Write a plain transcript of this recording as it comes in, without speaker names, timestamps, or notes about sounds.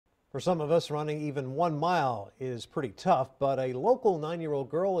For some of us, running even 1 mile is pretty tough, but a local 9-year-old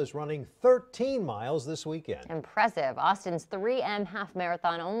girl is running 13 miles this weekend. Impressive. Austin's 3M half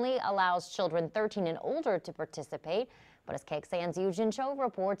marathon only allows children 13 and older to participate. But as KXAN's Yoojin Cho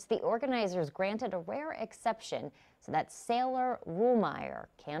reports, the organizers granted a rare exception so that Sailor Rulmyr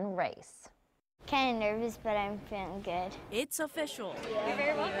can race. Kind of nervous, but I'm feeling good. It's official. You're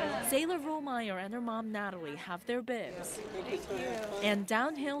very welcome. Sailor Rulmyr and her mom Natalie have their bibs. And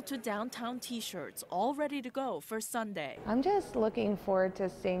downhill to downtown t-shirts all ready to go for Sunday. I'm just looking forward to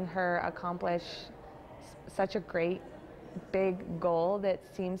seeing her accomplish such a great big goal that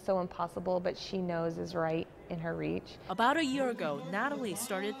seems so impossible, but she knows is right in her reach. About a year ago, Natalie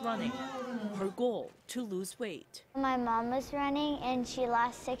started running. Her goal, to lose weight. My mom was running and she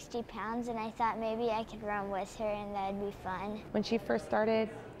lost 60 pounds and I thought maybe I could run with her and that'd be fun. When she first started,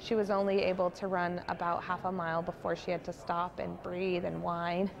 she was only able to run about half a mile before she had to stop and breathe and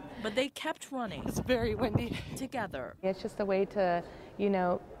whine. But they kept running. It's very windy. Together. It's just a way to,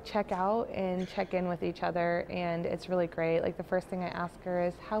 check out and check in with each other, and it's really great. Like the first thing I ask her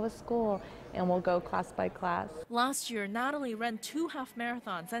is, how was school? And we'll go class by class. Last year, Natalie ran 2 half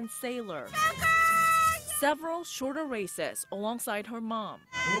marathons and Sailor. Several shorter races alongside her mom.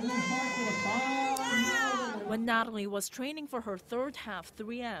 When Natalie was training for her third half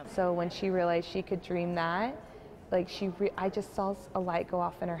 3M. So when she realized she could dream that, I just saw a light go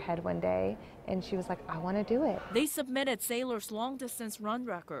off in her head one day, and she was like, I want to do it. They submitted Sailor's long-distance run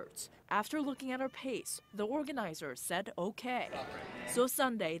records. After looking at her pace, the organizers said okay. So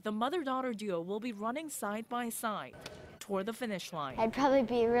Sunday, the mother-daughter duo will be running side by side toward the finish line. I'd probably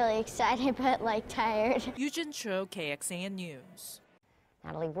be really excited, but tired. Yoojin Cho, KXAN News.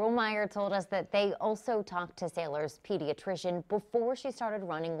 Natalie Rulmyr told us that they also talked to Sailor's pediatrician before she started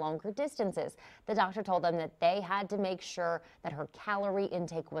running longer distances. The doctor told them that they had to make sure that her calorie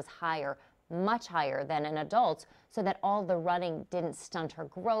intake was higher, much higher than an adult's, so that all the running didn't stunt her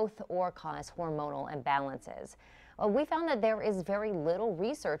growth or cause hormonal imbalances. Well, we found that there is very little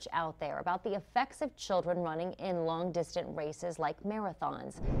research out there about the effects of children running in long-distance races like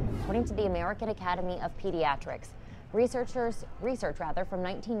marathons. According to the American Academy of Pediatrics, research from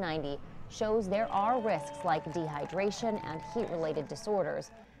 1990 shows there are risks like dehydration and heat-related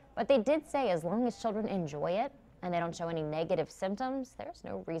disorders. But they did say as long as children enjoy it and they don't show any negative symptoms, there's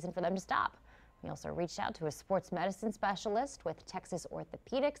no reason for them to stop. We also reached out to a sports medicine specialist with Texas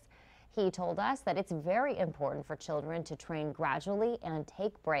Orthopedics. He told us that it's very important for children to train gradually and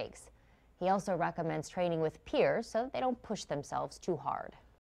take breaks. He also recommends training with peers so that they don't push themselves too hard.